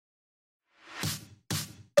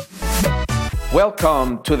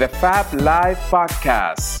Welcome to the Fab Life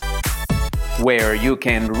Podcast, where you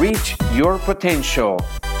can reach your potential.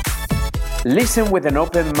 Listen with an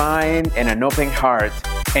open mind and an open heart,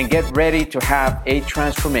 and get ready to have a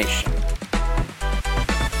transformation.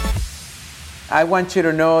 I want you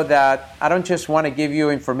to know that I don't just want to give you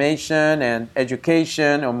information and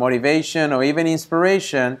education or motivation or even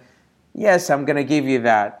inspiration. Yes, I'm going to give you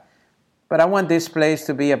that. But I want this place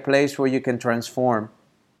to be a place where you can transform.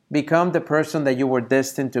 Become the person that you were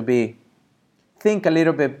destined to be. Think a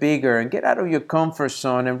little bit bigger and get out of your comfort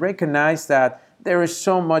zone and recognize that there is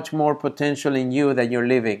so much more potential in you that you're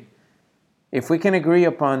living. If we can agree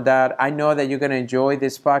upon that, I know that you're going to enjoy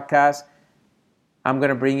this podcast. I'm going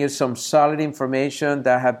to bring you some solid information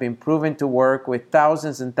that have been proven to work with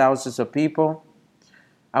thousands and thousands of people.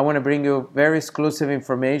 I want to bring you very exclusive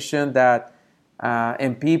information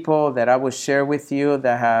and people that I will share with you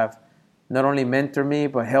that have not only mentored me,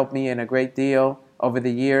 but helped me in a great deal over the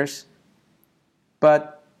years.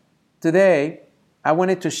 But today, I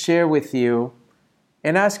wanted to share with you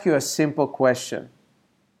and ask you a simple question.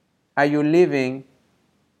 Are you living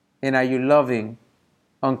and are you loving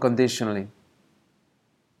unconditionally?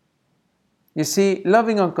 You see,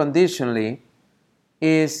 loving unconditionally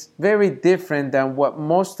is very different than what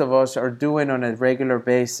most of us are doing on a regular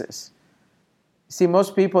basis. See,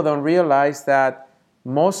 most people don't realize that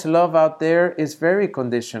most love out there is very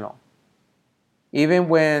conditional. Even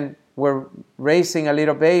when we're raising a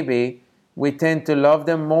little baby, we tend to love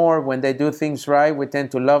them more when they do things right. We tend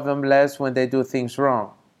to love them less when they do things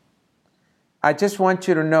wrong. I just want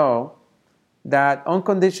you to know that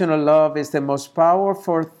unconditional love is the most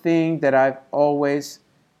powerful thing that I've always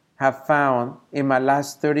have found in my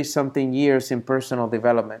last 30-something years in personal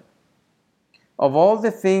development. Of all the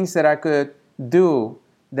things that I could do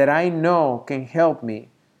that I know can help me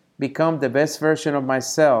become the best version of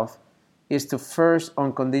myself is to first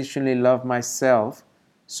unconditionally love myself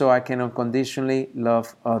so I can unconditionally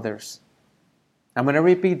love others. I'm going to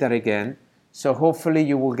repeat that again, so hopefully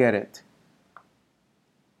you will get it.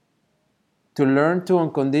 To learn to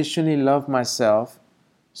unconditionally love myself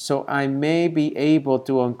so I may be able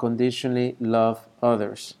to unconditionally love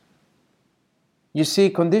others. You see,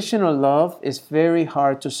 conditional love is very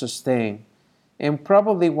hard to sustain. And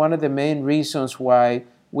probably one of the main reasons why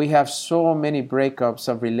we have so many breakups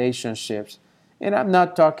of relationships. And I'm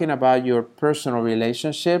not talking about your personal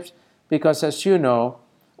relationships, because as you know,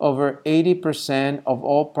 over 80% of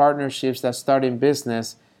all partnerships that start in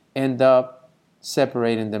business end up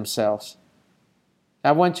separating themselves.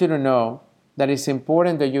 I want you to know that it's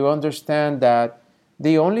important that you understand that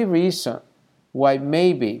the only reason why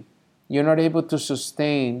maybe you're not able to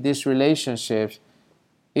sustain these relationships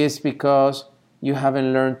is because you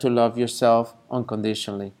haven't learned to love yourself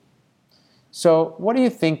unconditionally. So what do you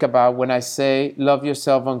think about when I say love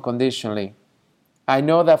yourself unconditionally? I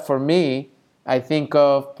know that for me, I think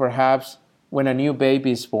of perhaps when a new baby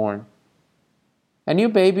is born. A new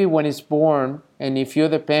baby, when it's born, and if you're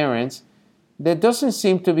the parents, there doesn't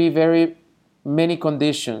seem to be very many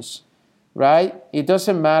conditions, right? It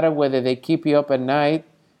doesn't matter whether they keep you up at night,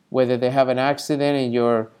 whether they have an accident in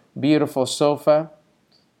your beautiful sofa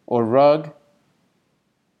or rug.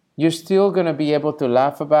 You're still going to be able to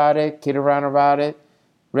laugh about it, kid around about it,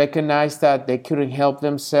 recognize that they couldn't help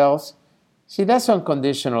themselves. See, that's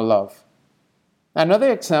unconditional love.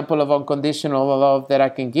 Another example of unconditional love that I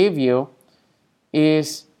can give you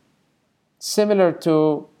is similar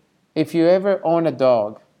to if you ever own a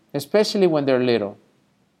dog, especially when they're little.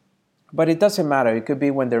 But it doesn't matter. It could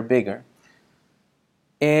be when they're bigger.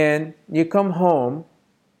 And you come home,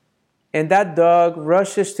 and that dog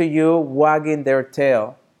rushes to you wagging their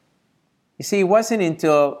tail. You see, it wasn't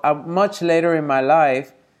until much later in my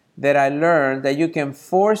life that I learned that you can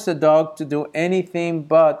force the dog to do anything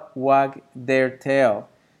but wag their tail.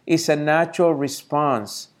 It's a natural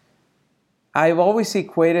response. I've always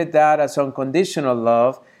equated that as unconditional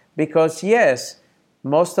love because, yes,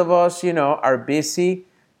 most of us, are busy.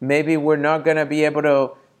 Maybe we're not going to be able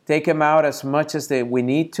to take them out as much as we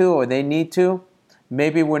need to or they need to.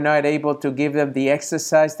 Maybe we're not able to give them the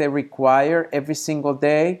exercise they require every single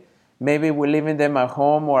day. Maybe we're leaving them at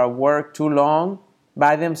home or at work too long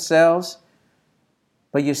by themselves.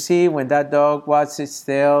 But you see, when that dog wags its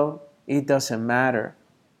tail, it doesn't matter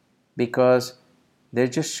because they're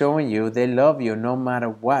just showing you they love you no matter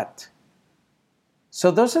what. So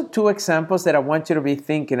those are two examples that I want you to be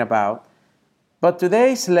thinking about. But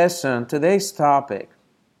today's lesson, today's topic,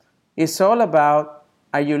 is all about,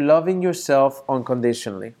 are you loving yourself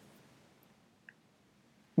unconditionally?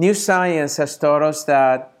 New science has taught us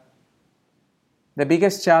that the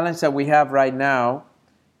biggest challenge that we have right now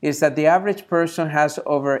is that the average person has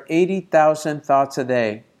over 80,000 thoughts a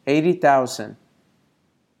day. 80,000.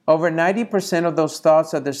 Over 90% of those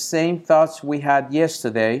thoughts are the same thoughts we had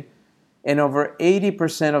yesterday, and over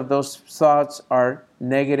 80% of those thoughts are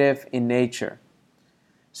negative in nature.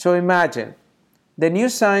 So imagine, the new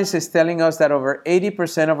science is telling us that over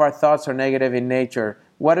 80% of our thoughts are negative in nature.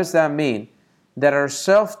 What does that mean? That our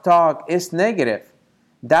self-talk is negative.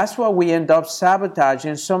 That's why we end up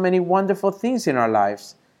sabotaging so many wonderful things in our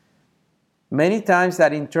lives. Many times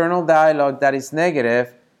that internal dialogue that is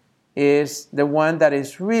negative is the one that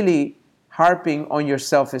is really harping on your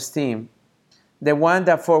self-esteem. The one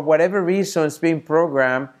that for whatever reason is being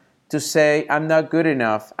programmed to say, I'm not good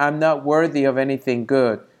enough, I'm not worthy of anything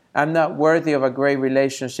good, I'm not worthy of a great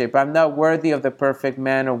relationship, I'm not worthy of the perfect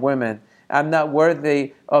man or woman, I'm not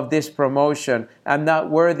worthy of this promotion, I'm not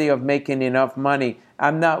worthy of making enough money,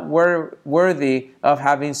 I'm not worthy of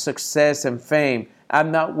having success and fame,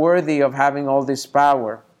 I'm not worthy of having all this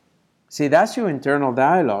power. See, that's your internal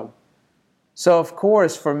dialogue. So, of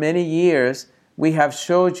course, for many years, we have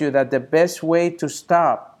showed you that the best way to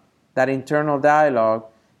stop that internal dialogue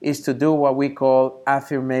is to do what we call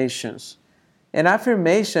affirmations. An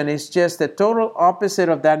affirmation is just the total opposite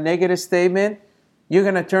of that negative statement. You're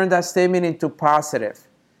going to turn that statement into positive.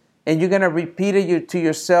 And you're going to repeat it to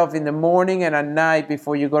yourself in the morning and at night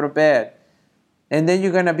before you go to bed. And then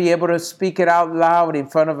you're going to be able to speak it out loud in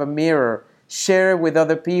front of a mirror, share it with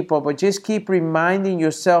other people, but just keep reminding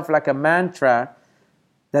yourself like a mantra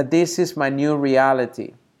that this is my new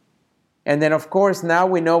reality. And then, of course, now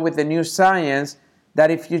we know with the new science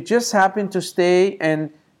that if you just happen to stay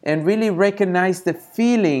and really recognize the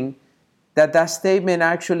feeling that that statement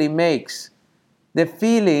actually makes, the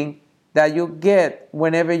feeling that you get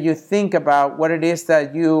whenever you think about what it is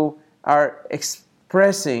that you are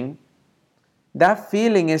expressing, that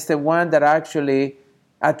feeling is the one that actually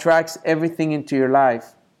attracts everything into your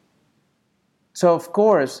life. So, of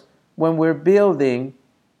course, when we're building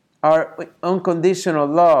our unconditional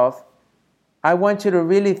love, I want you to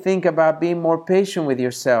really think about being more patient with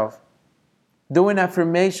yourself. Doing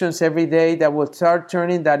affirmations every day that will start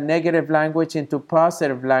turning that negative language into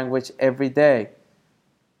positive language every day.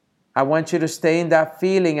 I want you to stay in that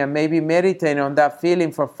feeling and maybe meditate on that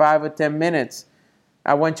feeling for 5 or 10 minutes.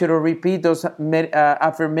 I want you to repeat those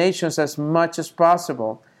affirmations as much as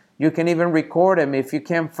possible. You can even record them. If you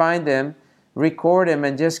can't find them, record them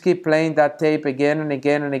and just keep playing that tape again and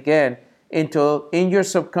again and again until in your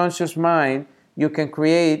subconscious mind you can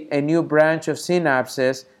create a new branch of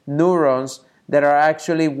synapses, neurons, that are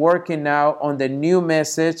actually working now on the new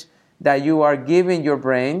message that you are giving your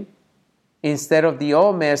brain instead of the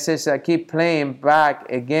old message that keep playing back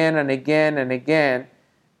again and again and again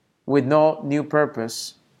with no new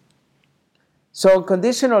purpose. So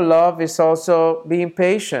unconditional love is also being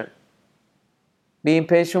patient. Being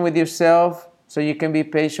patient with yourself so you can be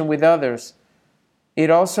patient with others. It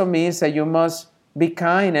also means that you must be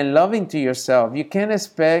kind and loving to yourself. You can't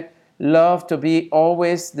expect love to be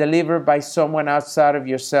always delivered by someone outside of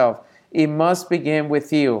yourself. It must begin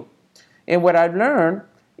with you. And what I've learned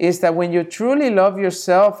is that when you truly love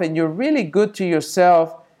yourself and you're really good to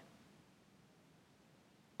yourself,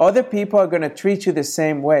 other people are going to treat you the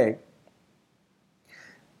same way.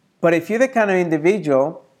 But if you're the kind of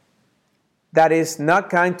individual that is not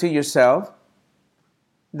kind to yourself,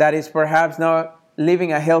 that is perhaps not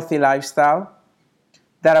living a healthy lifestyle,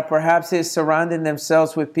 that perhaps is surrounding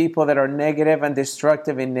themselves with people that are negative and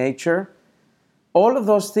destructive in nature, all of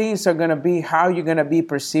those things are going to be how you're going to be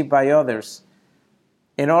perceived by others.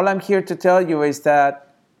 And all I'm here to tell you is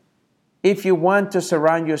that if you want to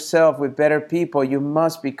surround yourself with better people, you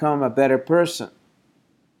must become a better person.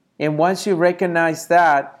 And once you recognize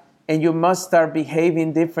that, and you must start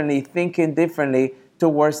behaving differently, thinking differently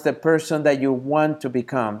towards the person that you want to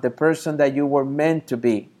become, the person that you were meant to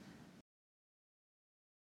be.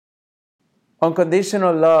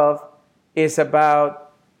 Unconditional love is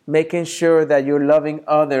about making sure that you're loving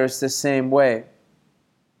others the same way.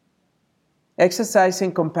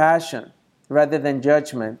 Exercising compassion rather than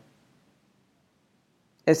judgment.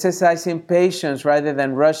 Exercising patience rather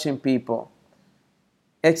than rushing people.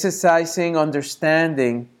 Exercising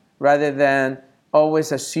understanding rather than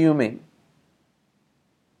always assuming.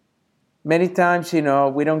 Many times, we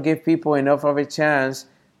don't give people enough of a chance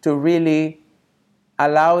to really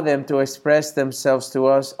allow them to express themselves to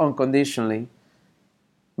us unconditionally.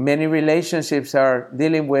 Many relationships are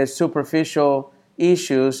dealing with superficial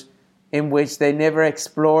issues in which they never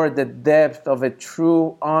explore the depth of a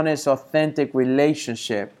true, honest, authentic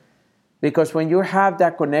relationship. Because when you have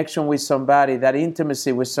that connection with somebody, that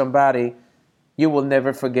intimacy with somebody, you will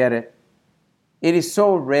never forget it. It is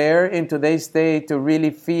so rare in today's day to really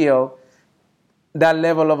feel that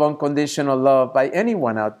level of unconditional love by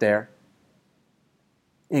anyone out there,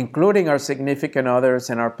 including our significant others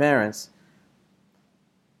and our parents.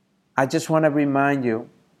 I just want to remind you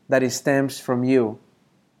that it stems from you.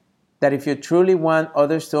 That if you truly want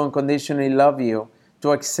others to unconditionally love you,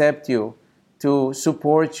 to accept you, to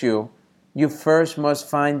support you, you first must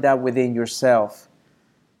find that within yourself.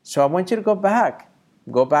 So I want you to go back.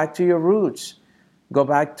 Go back to your roots. Go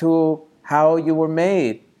back to how you were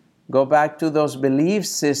made. Go back to those belief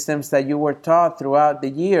systems that you were taught throughout the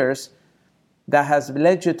years that has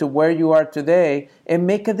led you to where you are today, and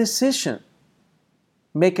make a decision.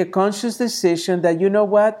 Make a conscious decision that, you know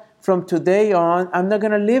what, from today on, I'm not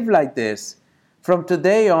going to live like this. From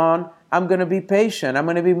today on, I'm going to be patient. I'm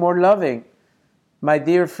going to be more loving. My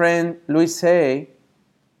dear friend Louise Hay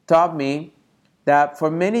taught me that for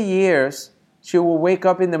many years, she would wake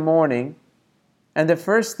up in the morning, and the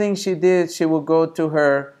first thing she did, she would go to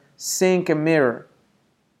her sink and mirror.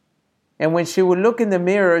 And when she would look in the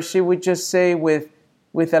mirror, she would just say with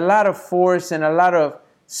a lot of force and a lot of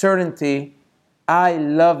certainty, I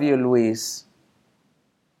love you, Louise.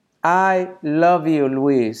 I love you,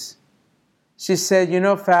 Louise. She said, you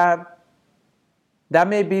know, Fab, that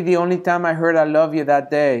may be the only time I heard I love you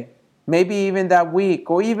that day. Maybe even that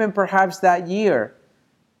week, or even perhaps that year.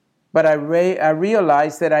 But I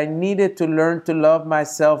realized that I needed to learn to love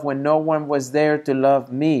myself when no one was there to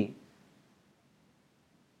love me.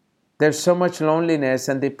 There's so much loneliness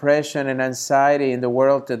and depression and anxiety in the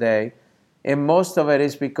world today. And most of it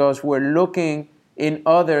is because we're looking in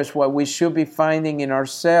others what we should be finding in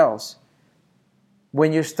ourselves.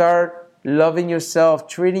 When you start loving yourself,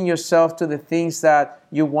 treating yourself to the things that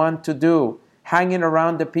you want to do, hanging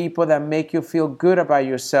around the people that make you feel good about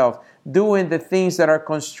yourself, doing the things that are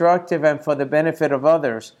constructive and for the benefit of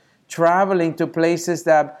others, traveling to places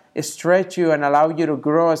that stretch you and allow you to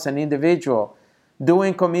grow as an individual,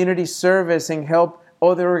 doing community service and help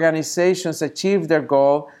other organizations achieve their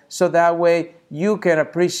goal so that way you can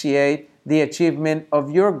appreciate the achievement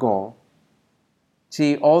of your goal.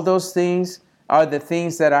 See, all those things are the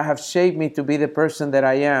things that have shaped me to be the person that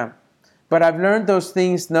I am. But I've learned those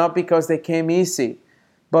things not because they came easy,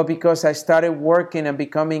 but because I started working and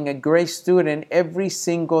becoming a great student every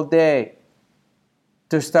single day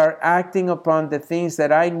to start acting upon the things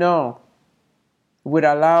that I know would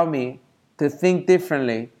allow me to think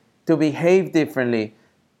differently, to behave differently,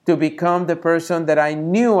 to become the person that I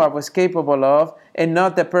knew I was capable of and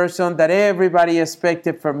not the person that everybody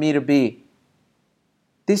expected for me to be.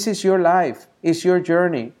 This is your life. It's your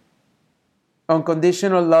journey.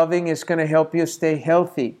 Unconditional loving is going to help you stay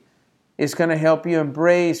healthy. It's going to help you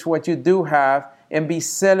embrace what you do have and be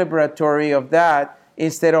celebratory of that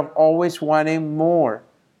instead of always wanting more,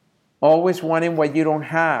 always wanting what you don't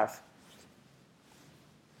have.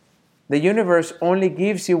 The universe only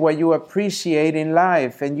gives you what you appreciate in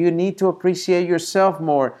life, and you need to appreciate yourself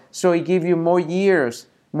more so it gives you more years,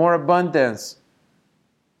 more abundance.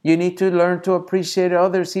 You need to learn to appreciate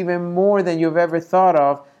others even more than you've ever thought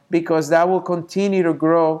of, because that will continue to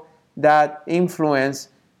grow that influence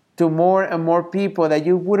to more and more people that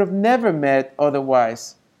you would have never met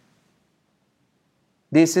otherwise.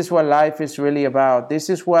 This is what life is really about. This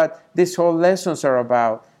is what these whole lessons are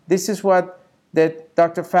about. This is what the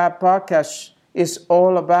Dr. Fab podcast is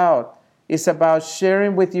all about. It's about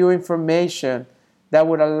sharing with you information that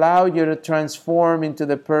would allow you to transform into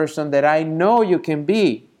the person that I know you can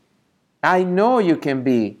be. I know you can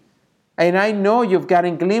be. And I know you've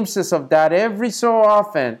gotten glimpses of that every so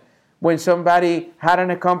often when somebody had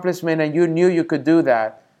an accomplishment and you knew you could do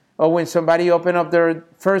that. Or when somebody opened up their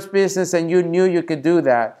first business and you knew you could do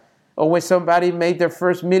that. Or when somebody made their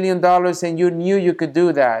first $1 million and you knew you could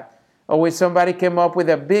do that. Or when somebody came up with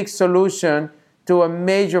a big solution to a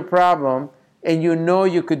major problem and you know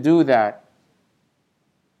you could do that.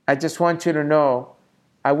 I just want you to know,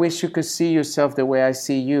 I wish you could see yourself the way I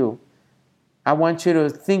see you. I want you to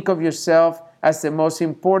think of yourself as the most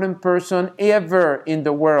important person ever in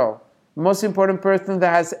the world. The most important person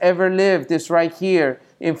that has ever lived is right here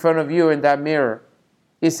in front of you in that mirror.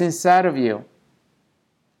 It's inside of you.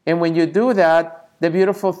 And when you do that, the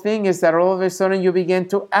beautiful thing is that all of a sudden you begin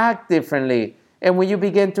to act differently. And when you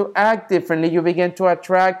begin to act differently, you begin to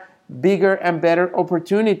attract bigger and better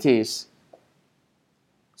opportunities.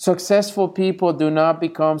 Successful people do not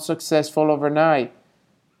become successful overnight.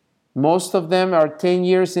 Most of them are 10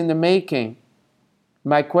 years in the making.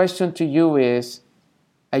 My question to you is,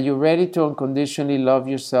 are you ready to unconditionally love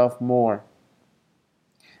yourself more?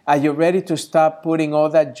 Are you ready to stop putting all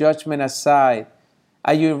that judgment aside?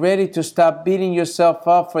 Are you ready to stop beating yourself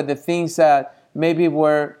up for the things that maybe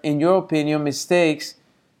were, in your opinion, mistakes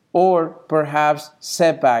or perhaps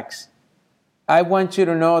setbacks. I want you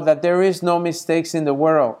to know that there is no mistakes in the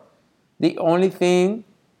world. The only thing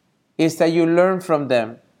is that you learn from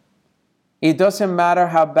them. It doesn't matter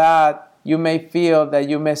how bad you may feel that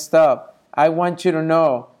you messed up. I want you to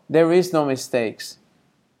know there is no mistakes.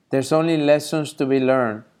 There's only lessons to be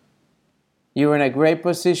learned. You're in a great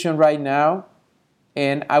position right now,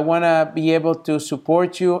 and I want to be able to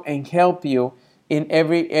support you and help you in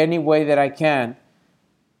any way that I can.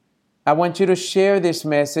 I want you to share this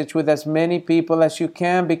message with as many people as you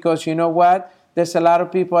can, because you know what? There's a lot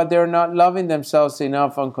of people out there not loving themselves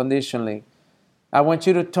enough unconditionally. I want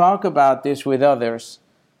you to talk about this with others.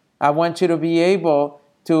 I want you to be able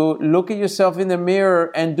to look at yourself in the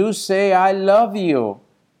mirror and do say, I love you.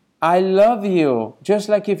 I love you. Just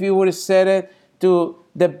like if you would have said it to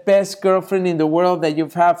the best girlfriend in the world that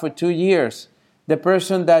you've had for 2 years. The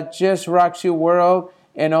person that just rocks your world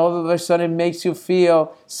and all of a sudden makes you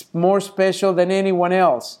feel more special than anyone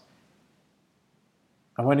else.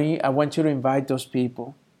 I want you to invite those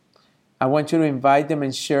people. I want you to invite them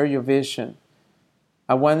and share your vision.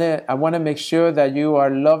 I want to make sure that you are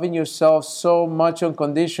loving yourself so much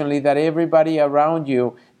unconditionally that everybody around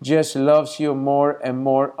you just loves you more and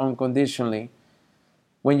more unconditionally.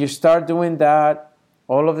 When you start doing that,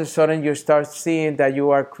 all of a sudden you start seeing that you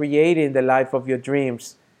are creating the life of your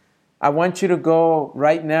dreams. I want you to go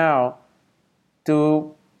right now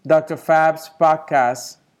to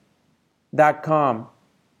drfabspodcast.com.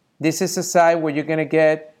 This is a site where you're going to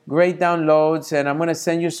get great downloads, and I'm going to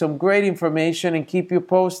send you some great information and keep you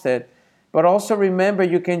posted. But also remember,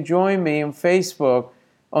 you can join me on Facebook,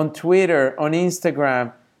 on Twitter, on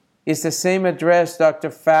Instagram. It's the same address, Dr.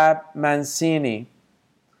 Fab Mancini.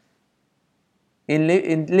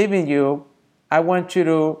 In leaving you, I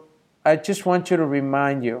just want you to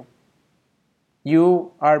remind you,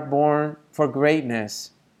 you are born for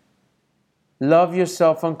greatness. Love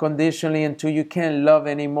yourself unconditionally until you can't love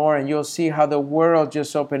anymore, and you'll see how the world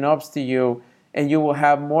just opens up to you, and you will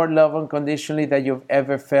have more love unconditionally than you've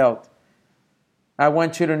ever felt. I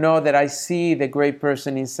want you to know that I see the great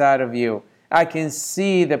person inside of you. I can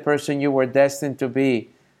see the person you were destined to be.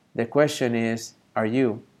 The question is, are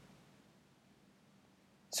you?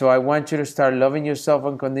 So I want you to start loving yourself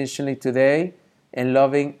unconditionally today and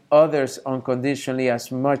loving others unconditionally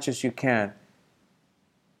as much as you can.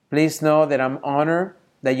 Please know that I'm honored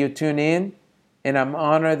that you tune in, and I'm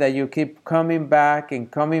honored that you keep coming back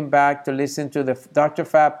to listen to the Dr.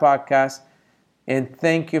 Fab podcast, and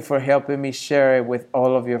thank you for helping me share it with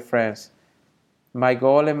all of your friends. My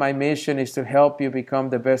goal and my mission is to help you become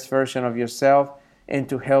the best version of yourself and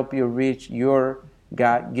to help you reach your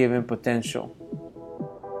God-given potential.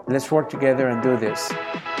 Let's work together and do this.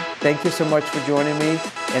 Thank you so much for joining me,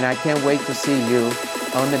 and I can't wait to see you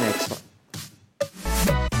on the next one.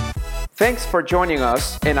 Thanks for joining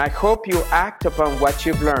us, and I hope you act upon what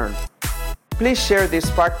you've learned. Please share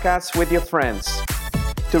this podcast with your friends.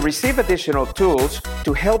 To receive additional tools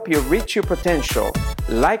to help you reach your potential,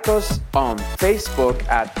 like us on Facebook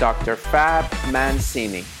at Dr. Fab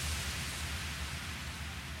Mancini.